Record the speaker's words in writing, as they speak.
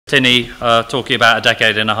Tinney talking about a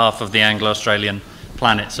decade and a half of the Anglo-Australian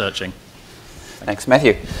planet searching. Thanks,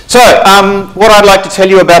 Matthew. So, what I'd like to tell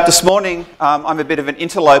you about this morning, I'm a bit of an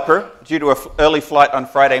interloper. Due to an early flight on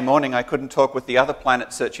Friday morning, I couldn't talk with the other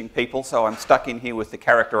planet-searching people, so I'm stuck in here with the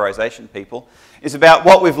characterisation people, is about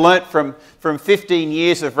what we've learnt from 15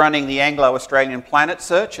 years of running the Anglo-Australian Planet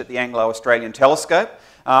Search at the Anglo-Australian Telescope.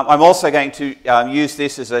 I'm also going to use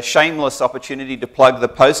this as a shameless opportunity to plug the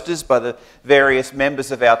posters by the various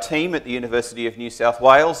members of our team at the University of New South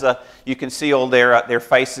Wales. You can see all their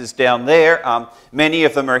faces down there. Many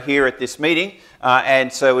of them are here at this meeting,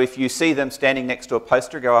 and so if you see them standing next to a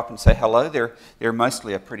poster, go up and say hello. They're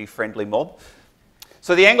mostly a pretty friendly mob.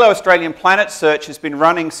 So the Anglo-Australian Planet Search has been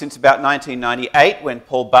running since about 1998, when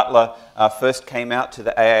Paul Butler first came out to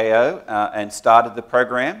the AAO and started the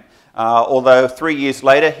program. Although 3 years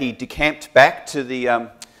later he decamped back to the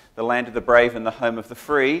land of the brave and the home of the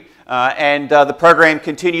free, and the program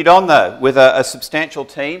continued on though with a substantial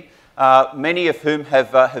team, many of whom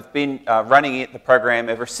have been running the program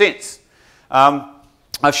ever since.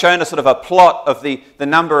 I've shown a sort of a plot of the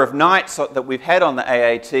number of nights that we've had on the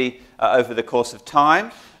AAT over the course of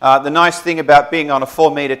time. The nice thing about being on a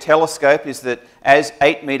 4-metre telescope is that as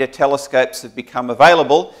 8-metre telescopes have become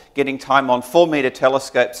available, getting time on 4-metre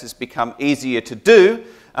telescopes has become easier to do.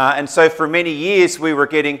 And so for many years we were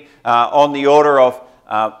getting on the order of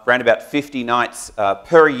around about 50 nights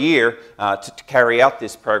per year to carry out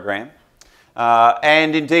this program.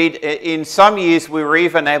 And indeed, in some years we were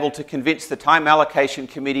even able to convince the Time Allocation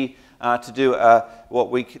Committee to do what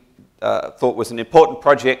we thought was an important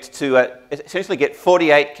project to essentially get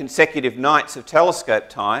 48 consecutive nights of telescope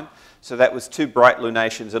time. So that was 2 bright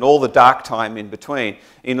lunations and all the dark time in between,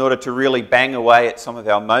 in order to really bang away at some of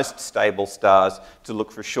our most stable stars to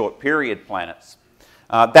look for short period planets.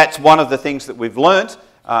 That's one of the things that we've learnt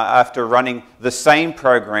after running the same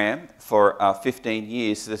program for 15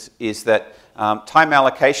 years, is that time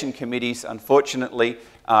allocation committees unfortunately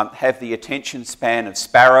have the attention span of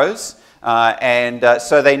sparrows.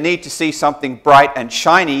 So they need to see something bright and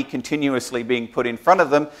shiny continuously being put in front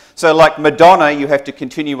of them. So like Madonna, you have to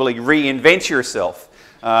continually reinvent yourself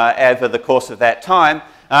over the course of that time.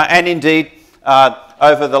 And indeed,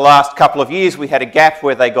 over the last couple of years, we had a gap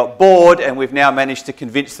where they got bored, and we've now managed to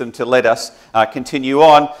convince them to let us continue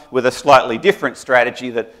on with a slightly different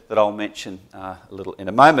strategy that I'll mention a little in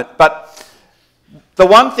a moment. But the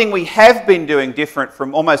one thing we have been doing different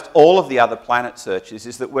from almost all of the other planet searches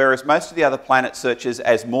is that whereas most of the other planet searches,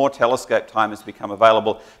 as more telescope time has become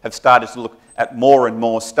available, have started to look at more and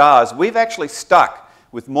more stars, we've actually stuck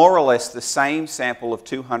with more or less the same sample of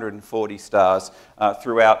 240 stars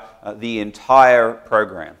throughout the entire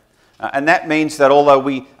program. And that means that although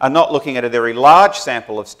we are not looking at a very large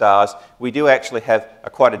sample of stars, we do actually have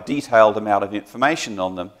quite a detailed amount of information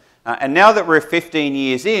on them. And now that we're 15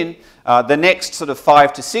 years in, the next sort of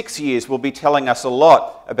 5 to 6 years will be telling us a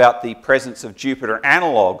lot about the presence of Jupiter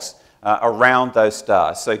analogues around those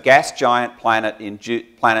stars. So gas giant planets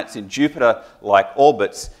in Jupiter-like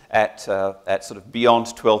orbits at sort of beyond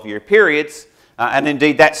 12-year periods. And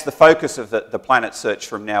indeed, that's the focus of the planet search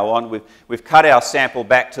from now on. We've cut our sample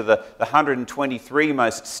back to the 123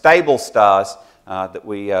 most stable stars that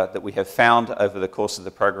we have found over the course of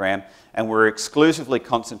the program, and we're exclusively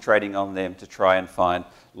concentrating on them to try and find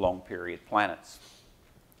long-period planets.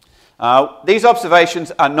 These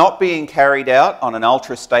observations are not being carried out on an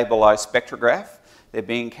ultra-stabilised spectrograph. They're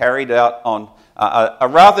being carried out on a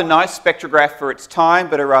rather nice spectrograph for its time,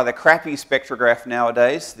 but a rather crappy spectrograph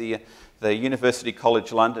nowadays, the University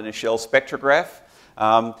College London Echelle spectrograph.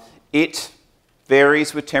 It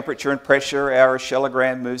varies with temperature and pressure. Our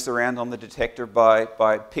Echellogram moves around on the detector by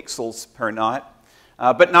pixels per night.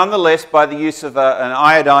 But nonetheless, by the use of an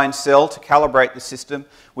iodine cell to calibrate the system,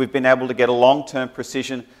 we've been able to get a long-term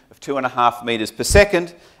precision of 2.5 meters per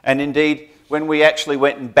second. And indeed, when we actually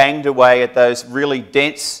went and banged away at those really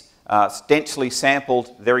densely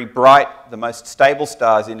sampled, very bright, the most stable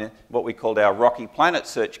stars in what we called our Rocky Planet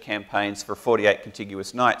Search campaigns for 48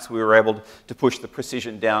 contiguous nights, we were able to push the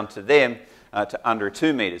precision down to them to under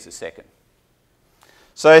 2 meters a second.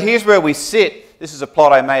 So here's where we sit. This is a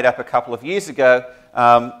plot I made up a couple of years ago,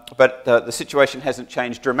 but the situation hasn't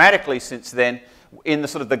changed dramatically since then. In the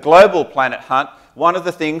sort of the global planet hunt, one of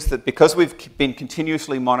the things that, because we've been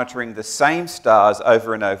continuously monitoring the same stars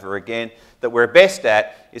over and over again, that we're best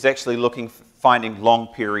at is actually finding long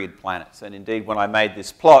period planets. And indeed, when I made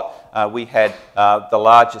this plot, we had the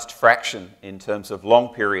largest fraction in terms of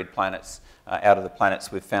long period planets out of the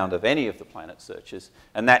planets we've found of any of the planet searches.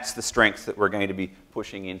 And that's the strength that we're going to be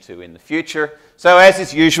pushing into in the future. So as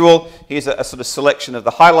is usual, here's a sort of selection of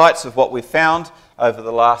the highlights of what we've found. over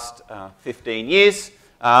the last 15 years.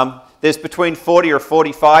 There's between 40 or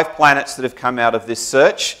 45 planets that have come out of this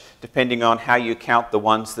search, depending on how you count the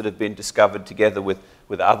ones that have been discovered together with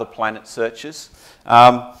other planet searches.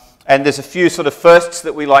 And there's a few sort of firsts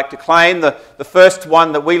that we like to claim. The first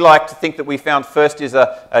one that we like to think that we found first is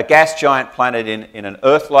a gas giant planet in an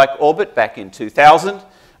Earth-like orbit back in 2000.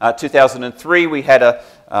 2003 we had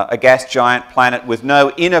a gas giant planet with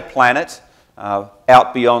no inner planet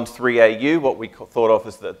out beyond 3 AU, what we thought of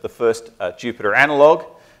as the first Jupiter analog.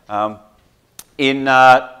 In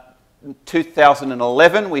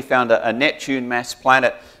 2011 we found a Neptune mass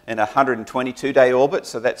planet in a 122-day orbit,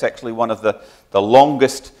 so that's actually one of the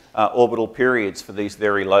longest orbital periods for these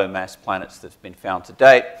very low mass planets that's been found to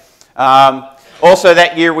date. Also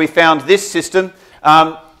that year we found this system.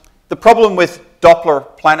 The problem with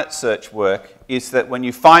Doppler planet search work is that when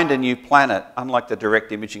you find a new planet, unlike the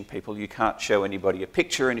direct imaging people, you can't show anybody a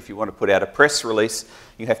picture, and if you want to put out a press release,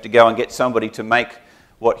 you have to go and get somebody to make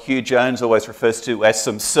what Hugh Jones always refers to as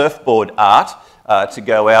some surfboard art to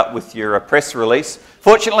go out with your press release.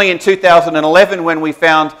 Fortunately, in 2011, when we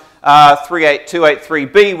found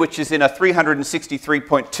 38283b, which is in a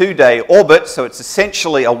 363.2-day orbit, so it's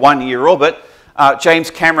essentially a one-year orbit, James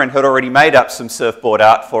Cameron had already made up some surfboard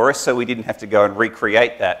art for us, so we didn't have to go and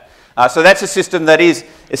recreate that. So that's a system that is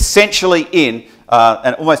essentially in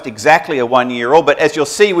almost exactly a one-year orbit. As you'll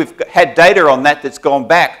see, we've had data on that that's gone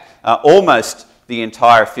back almost the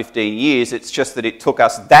entire 15 years. It's just that it took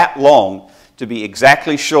us that long to be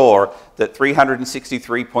exactly sure that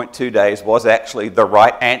 363.2 days was actually the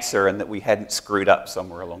right answer and that we hadn't screwed up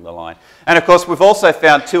somewhere along the line. And of course, we've also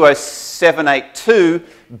found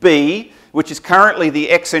 20782b, which is currently the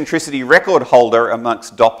eccentricity record holder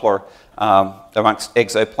amongst Doppler, amongst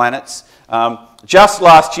exoplanets. Just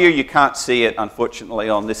last year, you can't see it, unfortunately,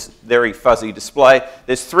 on this very fuzzy display.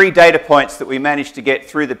 There's 3 data points that we managed to get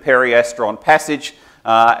through the periastron passage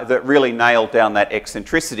that really nailed down that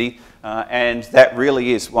eccentricity, and that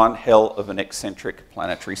really is one hell of an eccentric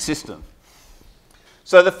planetary system.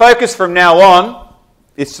 So the focus from now on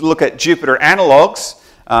is to look at Jupiter analogues.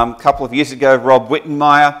 A couple of years ago, Rob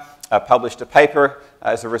Wittenmeyer published a paper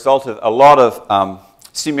as a result of a lot of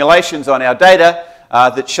simulations on our data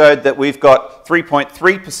that showed that we've got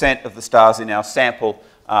 3.3% of the stars in our sample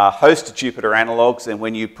host Jupiter analogues, and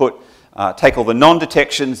when you take all the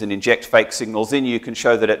non-detections and inject fake signals in, you can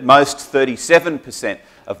show that at most 37%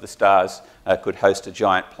 of the stars could host a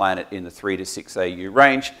giant planet in the 3 to 6 AU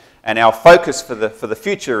range. And our focus for the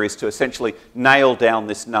future is to essentially nail down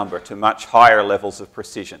this number to much higher levels of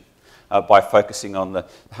precision by focusing on the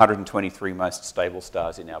 123 most stable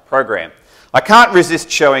stars in our program. I can't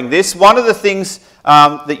resist showing this. One of the things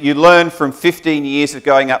that you learn from 15 years of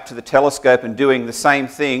going up to the telescope and doing the same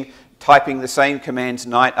thing, typing the same commands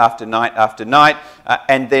night after night after night,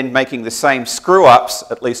 and then making the same screw-ups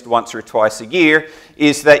at least once or twice a year,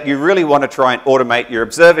 is that you really want to try and automate your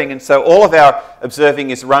observing. And so all of our observing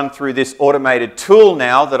is run through this automated tool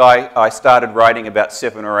now that I started writing about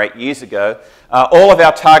 7 or 8 years ago. All of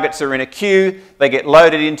our targets are in a queue. They get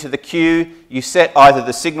loaded into the queue. You set either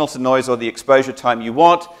the signal to noise or the exposure time you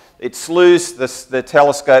want. It slews the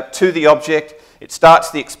telescope to the object. It starts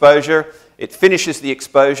the exposure. It finishes the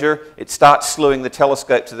exposure. It starts slewing the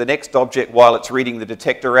telescope to the next object while it's reading the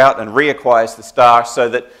detector out and reacquires the star, so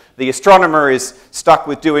that the astronomer is stuck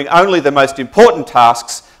with doing only the most important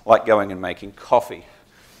tasks, like going and making coffee.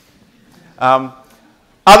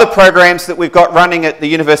 Other programs that we've got running at the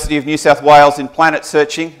University of New South Wales in planet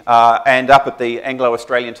searching and up at the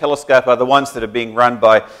Anglo-Australian Telescope are the ones that are being run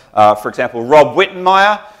by, for example, Rob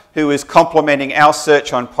Wittenmeyer, who is complementing our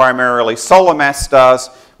search on primarily solar mass stars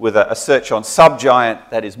with a search on subgiant,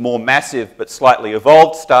 that is more massive but slightly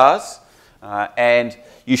evolved stars. And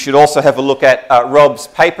you should also have a look at Rob's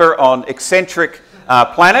paper on eccentric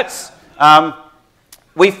planets.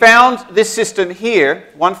 We found this system here,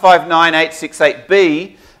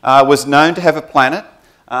 159868b, was known to have a planet,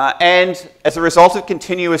 and as a result of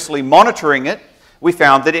continuously monitoring it, we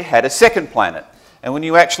found that it had a second planet. And when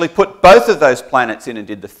you actually put both of those planets in and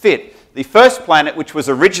did the fit, the first planet, which was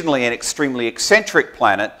originally an extremely eccentric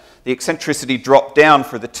planet, the eccentricity dropped down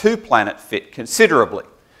for the 2-planet fit considerably.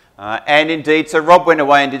 And indeed, so Rob went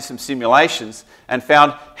away and did some simulations and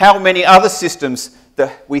found how many other systems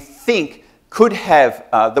that we think could have,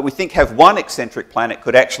 have one eccentric planet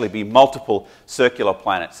could actually be multiple circular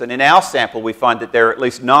planets. And in our sample, we find that there are at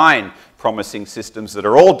least 9 promising systems that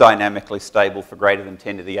are all dynamically stable for greater than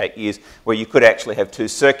 10 to the 8 years, where you could actually have 2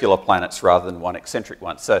 circular planets rather than 1 eccentric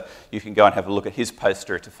one. So you can go and have a look at his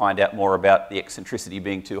poster to find out more about the eccentricity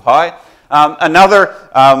being too high. Another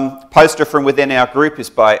poster from within our group is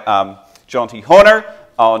by Jonty Horner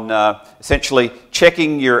on essentially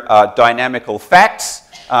checking your dynamical facts.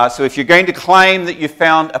 So if you're going to claim that you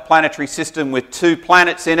found a planetary system with 2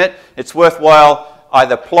 planets in it, it's worthwhile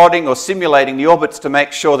either plotting or simulating the orbits to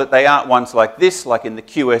make sure that they aren't ones like this, like in the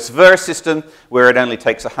QS-Ver system, where it only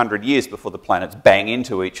takes 100 years before the planets bang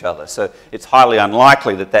into each other. So it's highly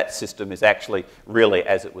unlikely that that system is actually really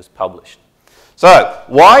as it was published. So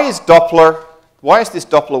why is this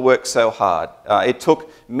Doppler work so hard? It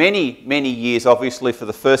took many, many years, obviously, for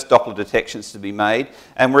the first Doppler detections to be made,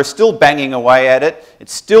 and we're still banging away at it.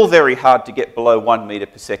 It's still very hard to get below 1 meter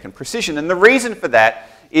per second precision, and the reason for that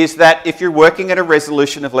is that if you're working at a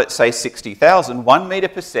resolution of, let's say, 60,000, 1 meter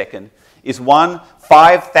per second is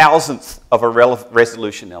 1/5000th of a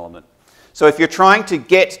resolution element. So if you're trying to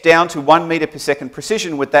get down to 1 meter per second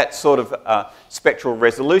precision with that sort of spectral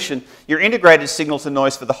resolution, your integrated signal to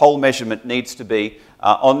noise for the whole measurement needs to be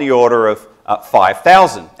on the order of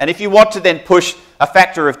 5,000. And if you want to then push a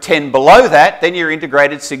factor of 10 below that, then your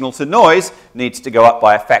integrated signal to noise needs to go up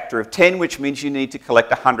by a factor of 10, which means you need to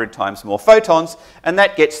collect 100 times more photons, and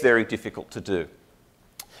that gets very difficult to do.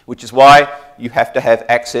 Which is why you have to have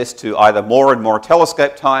access to either more and more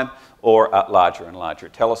telescope time or larger and larger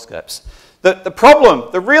telescopes.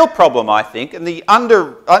 The real problem, I think, and the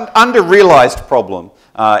under-realized problem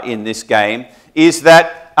in this game is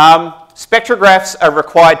that spectrographs are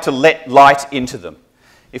required to let light into them.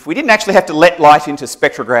 If we didn't actually have to let light into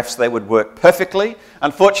spectrographs, they would work perfectly.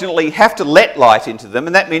 Unfortunately, you have to let light into them,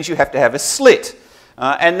 and that means you have to have a slit.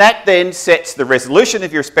 And that then sets the resolution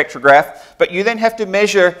of your spectrograph, but you then have to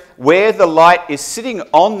measure where the light is sitting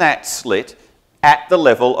on that slit at the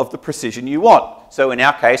level of the precision you want. So in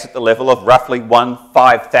our case, at the level of roughly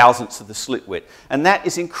 1/5000th of the slit width. And that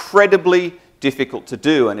is incredibly difficult to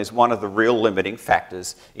do and is one of the real limiting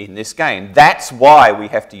factors in this game. That's why we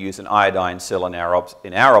have to use an iodine cell in our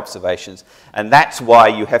observations, and that's why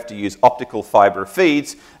you have to use optical fiber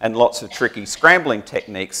feeds and lots of tricky scrambling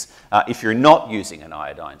techniques if you're not using an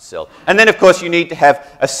iodine cell. And then, of course, you need to have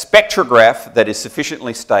a spectrograph that is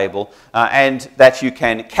sufficiently stable and that you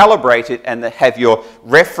can calibrate it and have your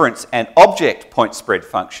reference and object point spread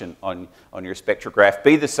function on your spectrograph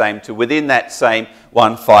be the same to within that same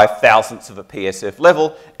 1/5000th of a PSF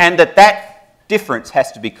level, and that difference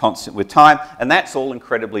has to be constant with time, and that's all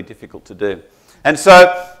incredibly difficult to do. And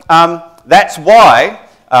so that's why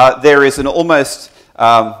there is an almost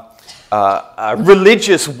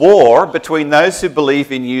religious war between those who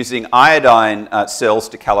believe in using iodine cells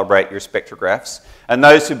to calibrate your spectrographs and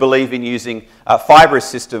those who believe in using a fibrous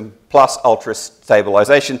system plus ultra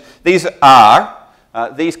stabilization. These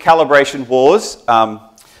calibration wars,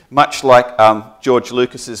 much like George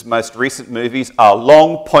Lucas's most recent movies, are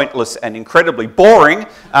long, pointless, and incredibly boring,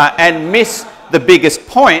 and miss the biggest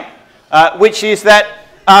point, which is that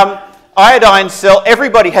iodine cell,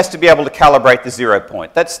 everybody has to be able to calibrate the 0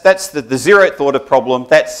 point. That's the zeroth order problem.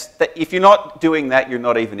 If you're not doing that, you're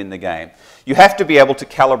not even in the game. You have to be able to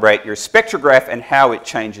calibrate your spectrograph and how it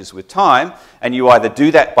changes with time, and you either do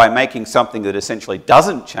that by making something that essentially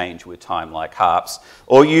doesn't change with time, like HARPS,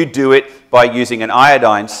 or you do it by using an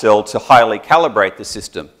iodine cell to highly calibrate the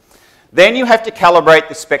system. Then you have to calibrate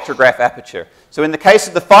the spectrograph aperture. So in the case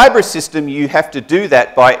of the fibrous system, you have to do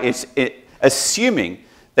that by assuming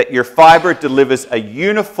that your fiber delivers a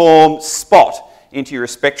uniform spot into your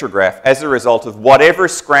spectrograph as a result of whatever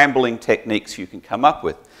scrambling techniques you can come up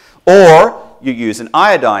with. Or you use an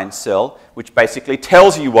iodine cell, which basically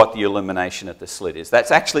tells you what the illumination at the slit is.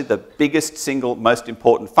 That's actually the biggest single most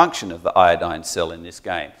important function of the iodine cell in this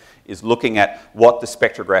game, is looking at what the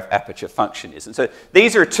spectrograph aperture function is. And so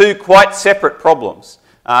these are two quite separate problems,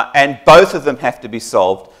 and both of them have to be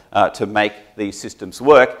solved to make these systems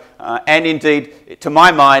work. And indeed, to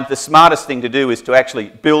my mind, the smartest thing to do is to actually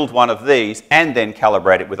build one of these and then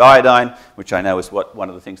calibrate it with iodine, which I know is one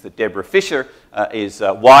of the things that Deborah Fisher is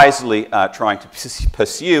wisely trying to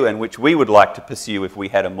pursue, and which we would like to pursue if we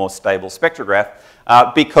had a more stable spectrograph,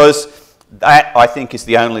 because that, I think, is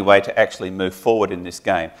the only way to actually move forward in this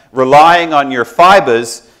game. Relying on your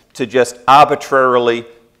fibers to just arbitrarily,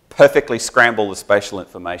 perfectly scramble the spatial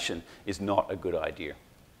information is not a good idea.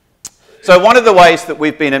 So one of the ways that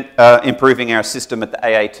we've been improving our system at the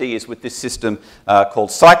AAT is with this system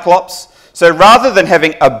called Cyclops. So rather than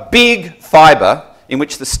having a big fiber in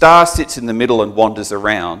which the star sits in the middle and wanders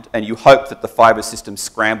around, and you hope that the fiber system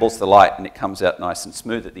scrambles the light and it comes out nice and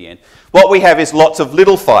smooth at the end, what we have is lots of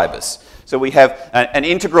little fibers. So we have an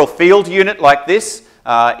integral field unit like this,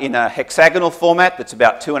 in a hexagonal format that's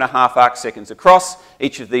about 2.5 arc seconds across.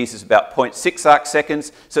 Each of these is about 0.6 arc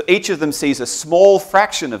seconds. So each of them sees a small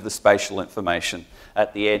fraction of the spatial information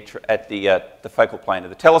at the focal plane of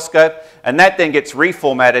the telescope, and that then gets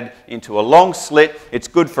reformatted into a long slit. It's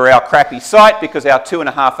good for our crappy sight because our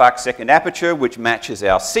 2.5 arc-second aperture, which matches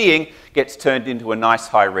our seeing, gets turned into a nice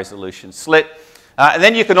high-resolution slit. And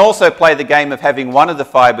then you can also play the game of having one of the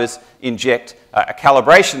fibres inject a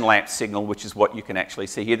calibration lamp signal, which is what you can actually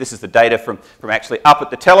see here. This is the data from actually up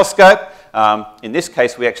at the telescope. In this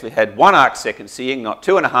case, we actually had 1 arc-second seeing, not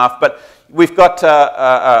 2.5, but we've got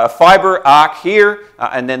a fibre arc here,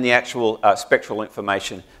 and then the actual spectral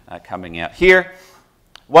information coming out here.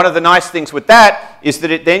 One of the nice things with that is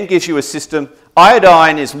that it then gives you a system.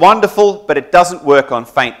 Iodine is wonderful, but it doesn't work on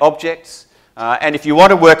faint objects. And if you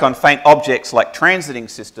want to work on faint objects like transiting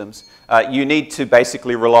systems, you need to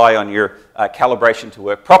basically rely on your calibration to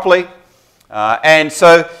work properly. And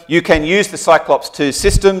so you can use the Cyclops 2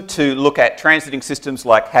 system to look at transiting systems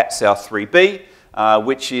like HAT-SOUTH 3b,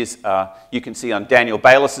 which is, you can see on Daniel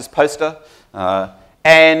Baylis's poster.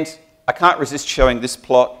 And I can't resist showing this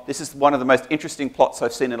plot. This is one of the most interesting plots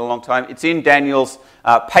I've seen in a long time. It's in Daniel's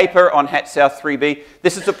paper on HAT-SOUTH 3b.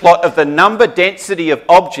 This is a plot of the number density of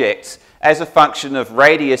objects as a function of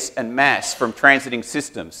radius and mass from transiting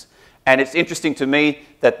systems. And it's interesting to me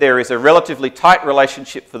that there is a relatively tight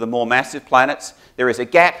relationship for the more massive planets. There is a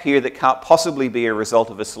gap here that can't possibly be a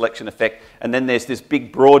result of a selection effect. And then there's this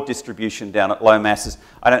big broad distribution down at low masses.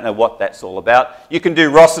 I don't know what that's all about. You can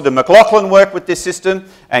do Rossiter McLaughlin work with this system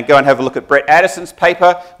and go and have a look at Brett Addison's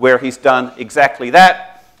paper where he's done exactly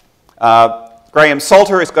that. Graham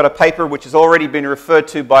Salter has got a paper which has already been referred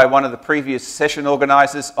to by one of the previous session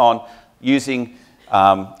organisers on using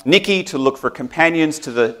Niki to look for companions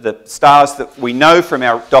to the stars that we know from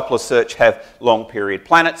our Doppler search have long period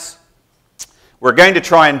planets. We're going to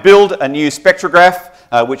try and build a new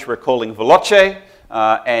spectrograph, which we're calling Veloce,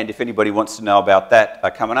 and if anybody wants to know about that,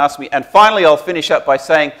 come and ask me. And finally, I'll finish up by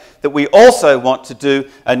saying that we also want to do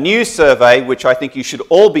a new survey, which I think you should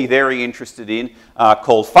all be very interested in,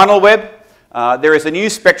 called FunnelWeb. There is a new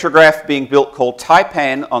spectrograph being built called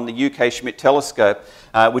Taipan on the UK Schmidt telescope,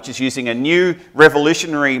 which is using a new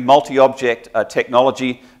revolutionary multi-object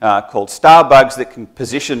technology called starbugs that can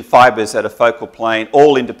position fibres at a focal plane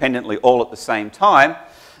all independently, all at the same time.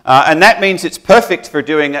 And that means it's perfect for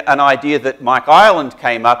doing an idea that Mike Ireland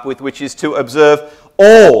came up with, which is to observe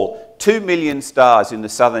all 2 million stars in the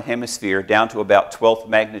southern hemisphere down to about 12th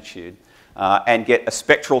magnitude and get a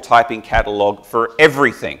spectral typing catalogue for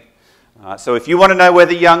everything. So if you want to know where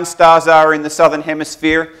the young stars are in the southern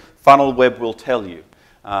hemisphere, FunnelWeb will tell you.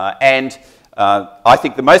 I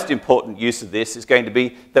think the most important use of this is going to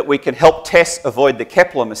be that we can help TESS avoid the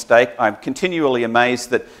Kepler mistake. I'm continually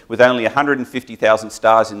amazed that with only 150,000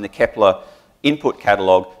 stars in the Kepler input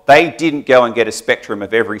catalogue, they didn't go and get a spectrum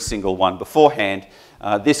of every single one beforehand.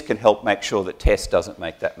 This can help make sure that TESS doesn't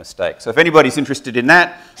make that mistake. So if anybody's interested in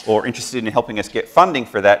that or interested in helping us get funding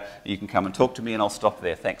for that, you can come and talk to me and I'll stop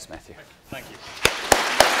there. Thanks, Matthew. Thank you.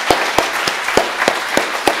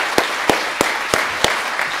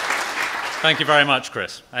 Thank you very much,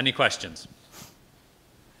 Chris. Any questions?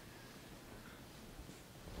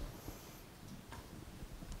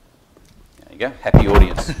 There you go. Happy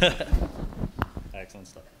audience. Excellent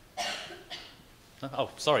stuff. Oh,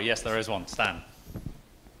 sorry. Yes, there is one. Stan.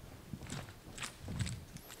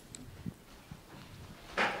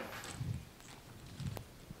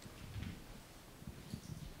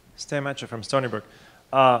 Stan Matcher from Stony Brook.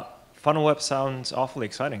 FunnelWeb sounds awfully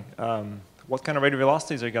exciting. What kind of rate of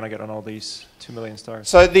velocities are you going to get on all these 2 million stars?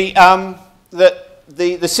 So the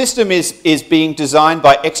system is being designed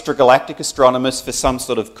by extragalactic astronomers for some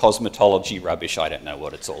sort of cosmetology rubbish. I don't know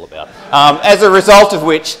what it's all about. As a result of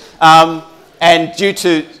which, and due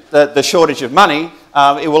to the shortage of money,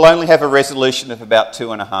 it will only have a resolution of about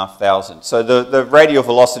 2,500. So the radial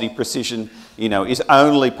velocity precision, is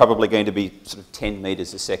only probably going to be sort of 10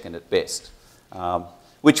 meters a second at best.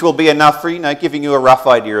 Which will be enough for, giving you a rough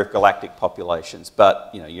idea of galactic populations.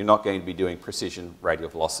 But, you're not going to be doing precision radial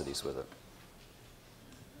velocities with it.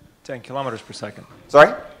 10 kilometers per second.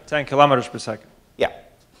 Sorry? 10 kilometers per second. Yeah,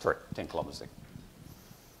 sorry, 10 kilometers a second.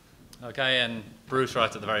 Okay, and Bruce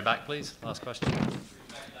right at the very back, please. Last question.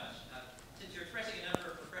 Since you're expressing a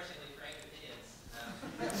number of refreshingly frank opinions,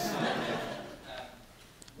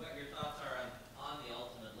 what your thoughts are on the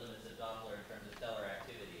ultimate limits of Doppler in terms of stellar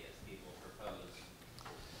activity as people propose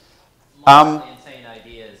insane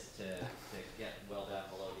ideas to get well down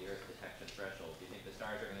below the Earth detection threshold? Do you think the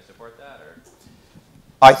stars are going to support that, or?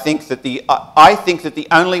 I think that the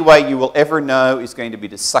only way you will ever know is going to be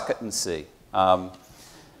to suck it and see.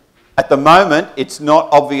 At the moment, it's not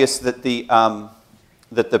obvious that the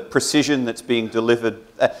that the precision that's being delivered,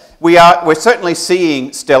 we're certainly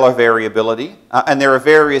seeing stellar variability, and there are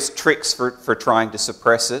various tricks for trying to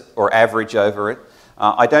suppress it or average over it.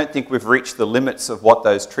 I don't think we've reached the limits of what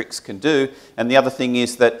those tricks can do. And the other thing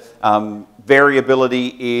is that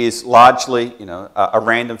variability is largely, a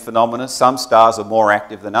random phenomenon. Some stars are more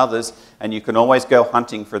active than others, and you can always go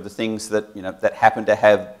hunting for the things that, that happen to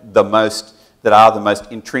have the most, that are the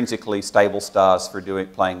most intrinsically stable stars for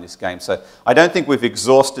playing this game. So I don't think we've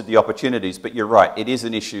exhausted the opportunities, but you're right, it is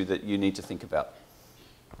an issue that you need to think about.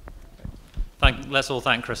 Let's all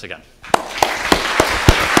thank Chris again.